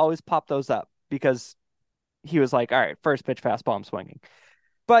also always pop those up because he was like, all right, first pitch fastball, I'm swinging.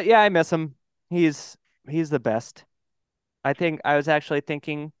 But yeah, I miss him. He's he's the best. I think I was actually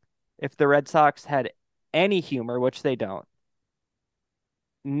thinking if the Red Sox had any humor, which they don't,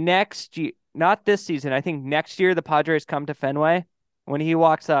 next year, not this season, I think next year the Padres come to Fenway. When he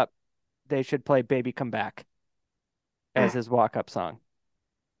walks up, they should play Baby Come Back as his walk up song.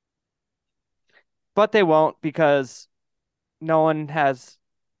 But they won't because no one has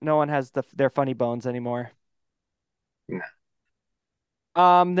their funny bones anymore.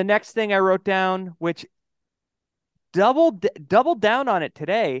 The next thing I wrote down, which doubled down on it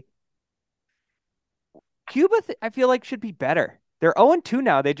today, Cuba, I feel like should be better. They're 0-2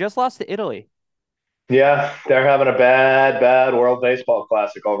 now. They just lost to Italy. Yeah, they're having a bad World Baseball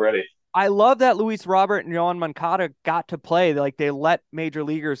Classic already. I love that Luis Robert and Yohan Moncada got to play. Like they let major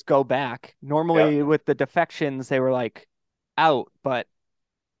leaguers go back. Yeah. Normally with the defections, they were like out. But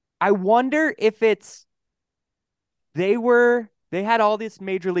I wonder if they had all this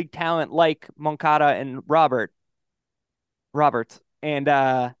major league talent like Moncada and Roberts, and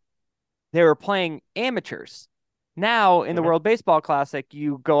they were playing amateurs. Now in the Mm-hmm. World Baseball Classic,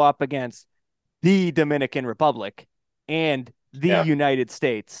 you go up against the Dominican Republic and the Yeah. United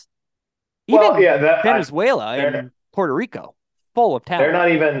States, Well, even yeah, Venezuela they're and Puerto Rico, full of they're talent. not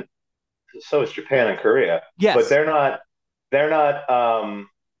even. So is Japan and Korea, but Yes. they're not they're not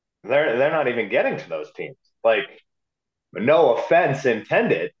even getting to those teams. Like, no offense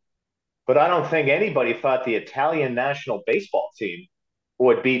intended, but I don't think anybody thought the Italian national baseball team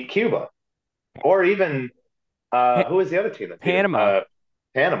would beat Cuba, or even who was the other team that beat them? Panama.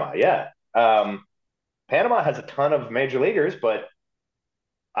 Panama. Yeah, Panama has a ton of major leaguers, but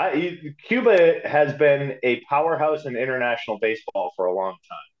Cuba has been a powerhouse in international baseball for a long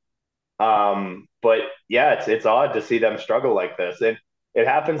time. But yeah, it's odd to see them struggle like this, and it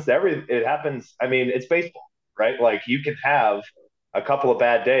happens to every. It happens. I mean, it's baseball, right? Like, you can have a couple of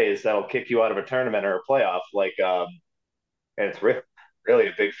bad days that'll kick you out of a tournament or a playoff. Like, and it's really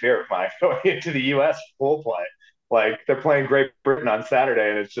a big fear of mine going into the U.S. full play. Like, they're playing Great Britain on Saturday,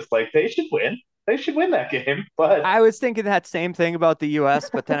 and it's just like they should win. They should win that game, but I was thinking that same thing about the US,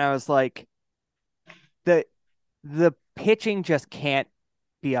 but then I was like, the the pitching just can't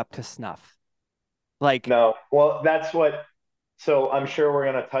be up to snuff. Like, no. Well, that's what. So I'm sure we're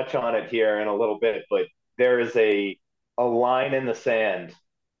going to touch on it here in a little bit, but there is a line in the sand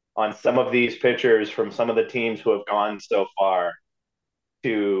on some of these pitchers from some of the teams who have gone so far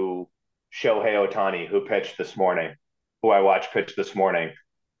to Shohei Ohtani, who pitched this morning, who I watched pitch this morning,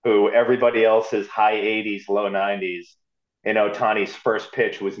 who everybody else is high 80s, low 90s. And Ohtani's first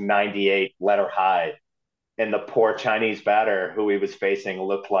pitch was 98 letter high. And the poor Chinese batter who he was facing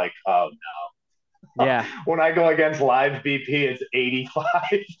looked like, oh no. yeah. When I go against live BP, it's 85.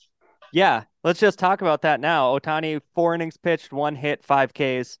 Yeah, let's just talk about that now. Ohtani, 4 innings pitched, 1 hit, 5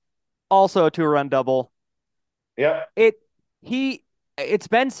 Ks, also a 2-run double. Yep. It he it's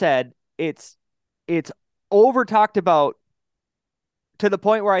been said it's over talked about to the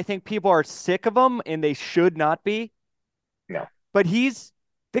point where I think people are sick of him and they should not be. No. But he's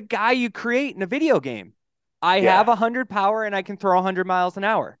the guy you create in a video game. I have Yeah. 100 power and I can throw 100 miles an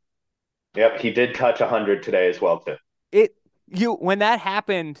hour. Yep. He did touch 100 today as well, too. It you when that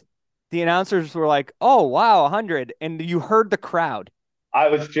happened, the announcers were like, "Oh wow, 100," and you heard the crowd. I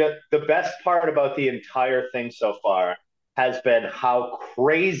was just the best part about the entire thing so far has been how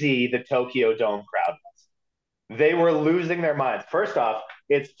crazy the Tokyo Dome crowd was. They were losing their minds. First off,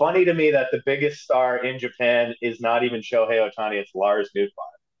 it's funny to me that the biggest star in Japan is not even Shohei Ohtani, it's Lars Nootbaar.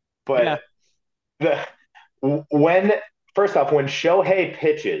 But Yeah, the when first off, when Shohei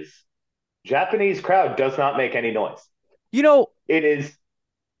pitches, Japanese crowd does not make any noise. you know, It is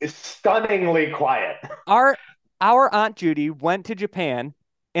stunningly quiet. our our aunt Judy went to Japan,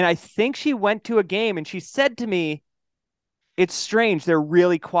 and I think she went to a game, and she said to me, "It's strange. They're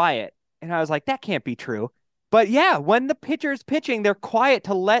really quiet." And I was like, "That can't be true." But yeah, when the pitcher is pitching, they're quiet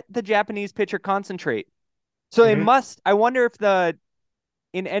to let the Japanese pitcher concentrate. So they Mm-hmm. must. I wonder if the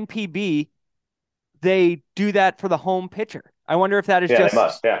in NPB they do that for the home pitcher. I wonder if that is Yeah, they just.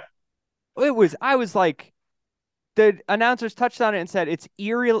 must. Yeah. It was. I was like, the announcers touched on it and said it's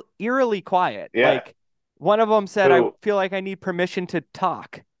eerily quiet. Yeah. Like, one of them said, "I Who feel like I need permission to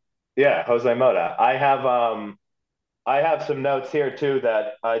talk." Yeah, Jose Mota. I have some notes here too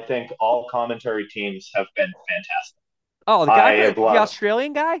that I think all commentary teams have been fantastic. Oh, the I guy for have the loved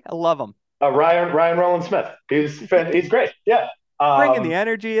Australian guy, I love him. Ryan Roland Smith. He's great. Yeah. Bringing the Um,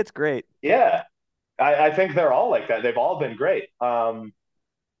 energy, it's great. yeah. I think they're all like that. They've all been great. And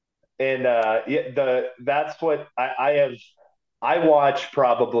yeah, that's what I have. I watch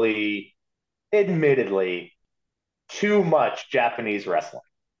probably, admittedly, too much Japanese wrestling.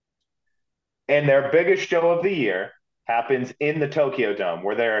 And their biggest show of the year happens in the Tokyo Dome,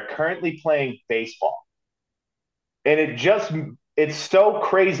 where they're currently playing baseball. And it's so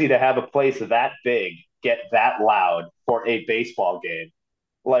crazy to have a place that big get that loud for a baseball game.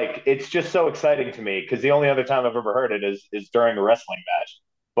 Like, it's just so exciting to me because the only other time I've ever heard it is during a wrestling match.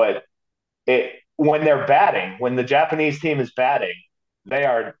 But when they're batting, when the Japanese team is batting, they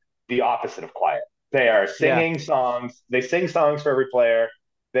are the opposite of quiet. They are Yeah. singing songs. They sing songs for every player.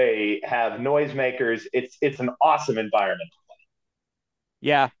 They have noisemakers. It's an awesome environment.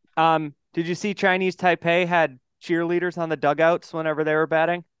 Yeah. Did you see Chinese Taipei had cheerleaders on the dugouts whenever they were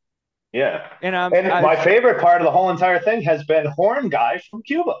batting? Yeah. And And I my favorite part of the whole entire thing has been Horn Guy from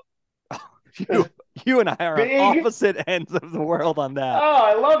Cuba. you you and I are on Big. opposite ends of the world on that. Oh,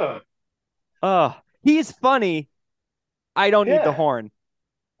 I love him. Oh, he's funny. I don't need the Yeah. horn.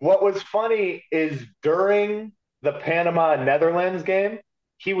 What was funny is during the Panama Netherlands game,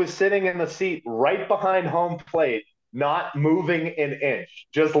 he was sitting in the seat right behind home plate, not moving an inch,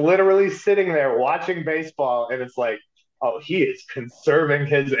 just literally sitting there watching baseball. And it's like, Oh, he is conserving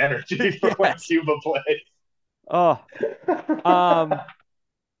his energy for when Yes. Cuba plays. Oh, um,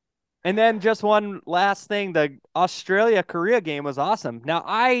 and then just one last thing, the Australia Korea game was awesome. Now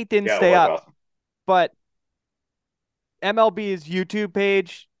I didn't Yeah, it stay was up, awesome. but MLB's YouTube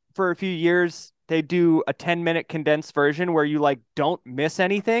page for a few years, they do a 10-minute condensed version where you like don't miss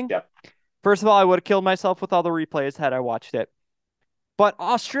anything. Yeah, First of all, I would have killed myself with all the replays had I watched it. But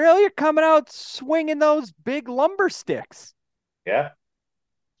Australia coming out swinging those big lumber sticks. yeah,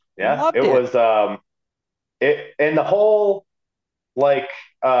 yeah. It Loved it. was it and the whole like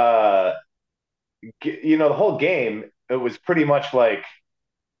uh the whole game. It was pretty much like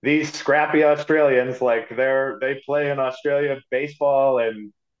these scrappy Australians, like they play in Australia baseball,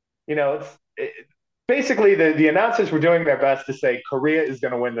 and basically the announcers were doing their best to say Korea is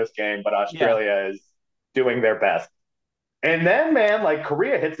going to win this game, but Yeah. Australia is doing their best. And then, man, like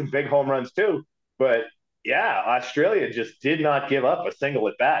Korea hit some big home runs too. But yeah, Australia just did not give up a single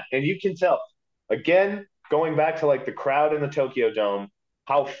at bat. And you can tell, again, going back to like the crowd in the Tokyo Dome,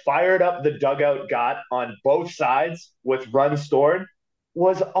 how fired up the dugout got on both sides with runs stored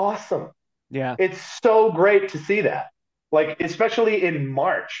was awesome. Yeah. It's so great to see that. Like, especially in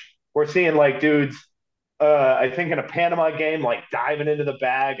March, we're seeing like dudes, I think in a Panama game, like diving into the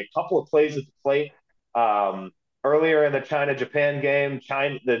bag, a couple of plays at the plate. Um, Earlier in the China Japan game,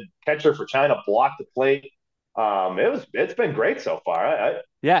 the catcher for China blocked the plate. It's been great so far.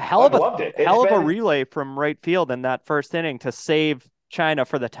 Yeah, I've loved it. It's hell of a been relay from right field in that first inning to save China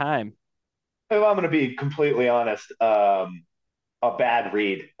for the time. if I'm going to be completely honest, a bad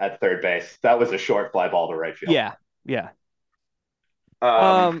read at third base. That was a short fly ball to right field. Yeah. Yeah. Um,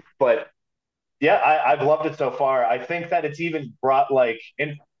 Um, but yeah, I've loved it so far. I think that it's even brought like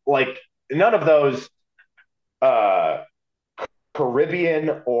none of those uh,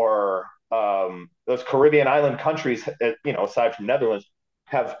 Caribbean or those Caribbean island countries, aside from Netherlands,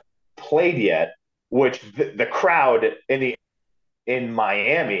 have played yet. Which the crowd in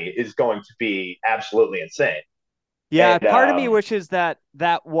Miami is going to be absolutely insane. yeah, And part of me wishes that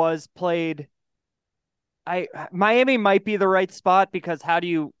that was played. I Miami might be the right spot because how do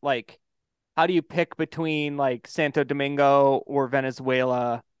you pick between like Santo Domingo or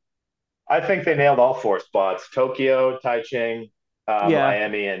Venezuela? I think they nailed all four spots: Tokyo, Taichung, Yeah.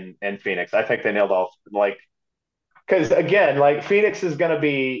 Miami, and Phoenix. I think they nailed all like because again, like Phoenix is going to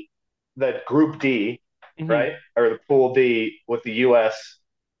be the Group D, Hmm. right, or the Pool D with the U.S.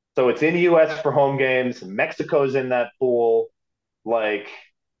 So it's in the U.S. for home games. Mexico's in that pool. Like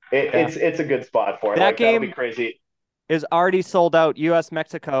Yeah. it's a good spot for it. That Like that'll be game crazy. is already sold out. US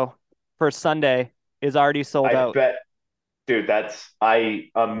Mexico for Sunday is already sold I out. bet, dude. I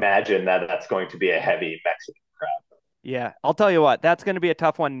imagine that that's going to be a heavy Mexican crowd. Yeah, I'll tell you what, that's going to be a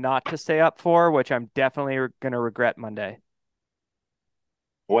tough one not to stay up for, which I'm definitely going to regret Monday.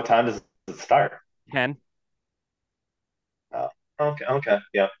 What time does it start? 10. Oh, okay, okay,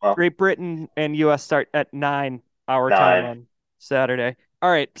 yeah. Well, Great Britain and US start at 9 our time 9. on Saturday. All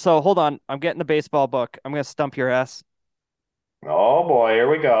right, so hold on. I'm getting the baseball book. I'm going to stump your ass. Oh boy, here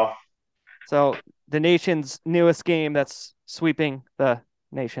we go. So, the nation's newest game that's sweeping the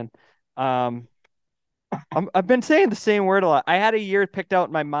nation. Um, I've been saying the same word a lot. I had a year picked out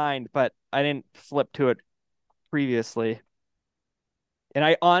in my mind, but I didn't flip to it previously. And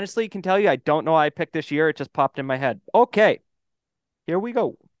I honestly can tell you, I don't know why I picked this year. It just popped in my head. Okay, here we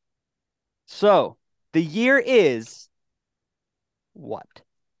go. So the year is what?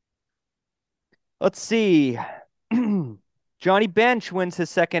 Let's see. Johnny Bench wins his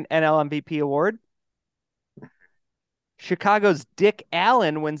second NL MVP award. Chicago's Dick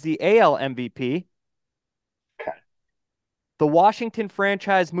Allen wins the AL MVP. Okay. The Washington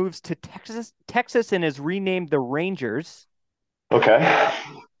franchise moves to Texas and is renamed the Rangers. Okay.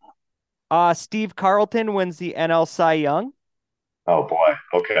 Steve Carlton wins the NL Cy Young. Oh boy.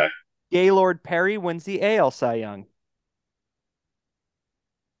 Okay. Gaylord Perry wins the AL Cy Young.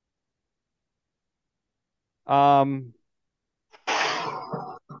 Um,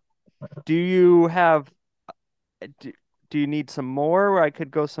 do you have do, do you need some more? Where I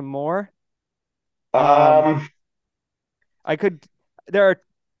could go some more. Um, Um. I could. There are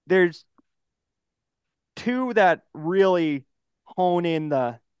there's two that really hone in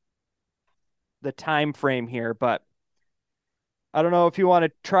the time frame here, but I don't know if you want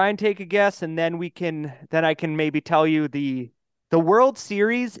to try and take a guess, and then I can maybe tell you the World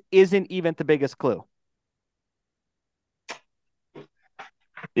Series isn't even the biggest clue.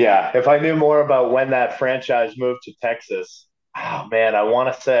 Yeah. If I knew more about when that franchise moved to Texas, oh man, I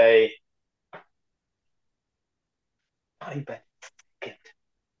want to say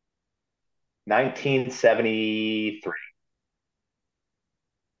 1973.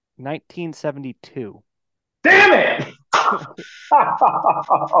 1972. Damn it!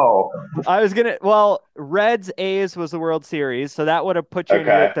 Oh, Reds A's was the World Series, so that would have put you in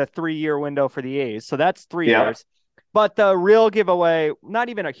okay. the 3 year window for the A's. So that's 3 Yep. years. But the real giveaway, not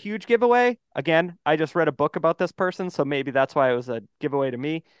even a huge giveaway. Again, I just read a book about this person, so maybe that's why it was a giveaway to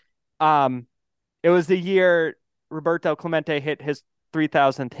me. Um, it was the year Roberto Clemente hit his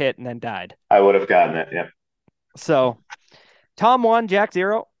 3,000th hit and then died. I would have gotten it. Yep. So Tom 1, Jack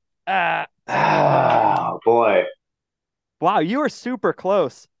 0. Oh boy. Wow, you were super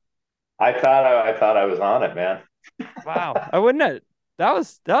close. I thought I was on it, man. Wow, I wouldn't have. That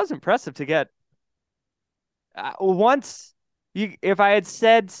was impressive to get. Once if I had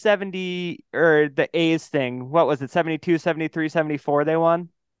said 70 or the A's thing, what was it? 72, 73, 74 they won?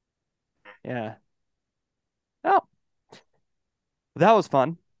 Yeah. Oh, that was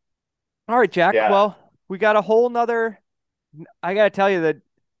fun. All right, Jack. Yeah. Well, we got a whole nother. I gotta tell you that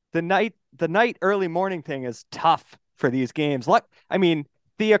the night early morning thing is tough for these games. I mean,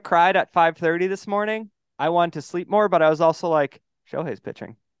 Thea cried at 5:30 this morning. I wanted to sleep more, but I was also like, Shohei's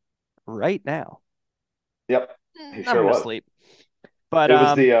pitching right now. Yep. He I'm sure gonna was. sleep. But It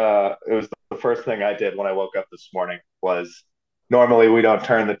was the first thing I did when I woke up this morning was normally we don't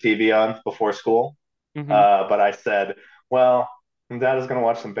turn the TV on before school. mhm, But I said, well, Dad is gonna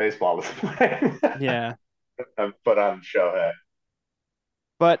watch some baseball this morning. yeah. And put on Shohei.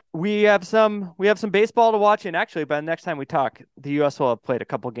 But we have some baseball to watch, and actually, by the next time we talk, the U.S. will have played a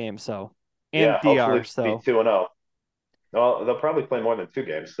couple games, so and Yeah, DR. hopefully be So 2-0. Well, they'll probably play more than 2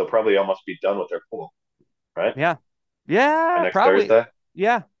 games. They'll probably almost be done with their pool, right? yeah, By yeah, next probably, Thursday.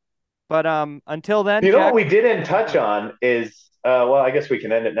 yeah. But until then, You know what Jack. we didn't touch What? on is well, I guess we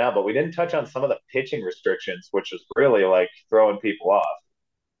can end it now, but we didn't touch on some of the pitching restrictions, which is really like throwing people off.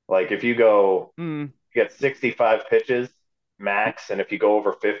 Like if Mm, you get 65 pitches max, and if you go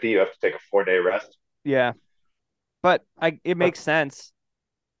over 50, you have to take a 4-day rest. yeah, but it But makes sense.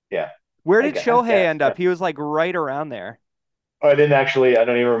 yeah, Where I did guess, I Shohei guess end yeah. up? He was like right around there. I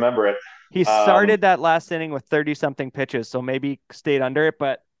don't even remember it. He Um, started that last inning with 30 something pitches, so maybe he stayed under it,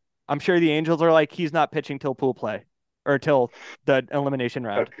 but I'm sure the Angels are like, he's not pitching till pool play or till the elimination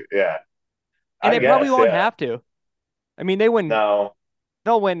round. okay, yeah, And I they probably guess, won't yeah. have to. I mean, they win. No,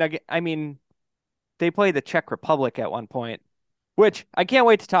 They'll win again. I mean, they play the Czech Republic at one point, which I can't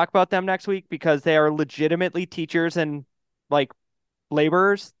wait to talk about them next week because they are legitimately teachers and like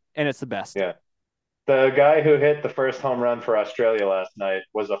laborers, and it's the best. yeah. The guy who hit the first home run for Australia last night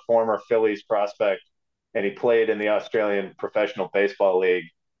was a former Phillies prospect, and he played in the Australian Professional Baseball League.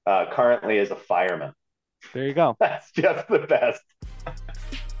 Currently, as a fireman. There you go. That's just the best.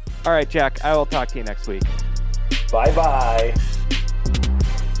 All right, Jack, I will talk to you next week. Bye bye.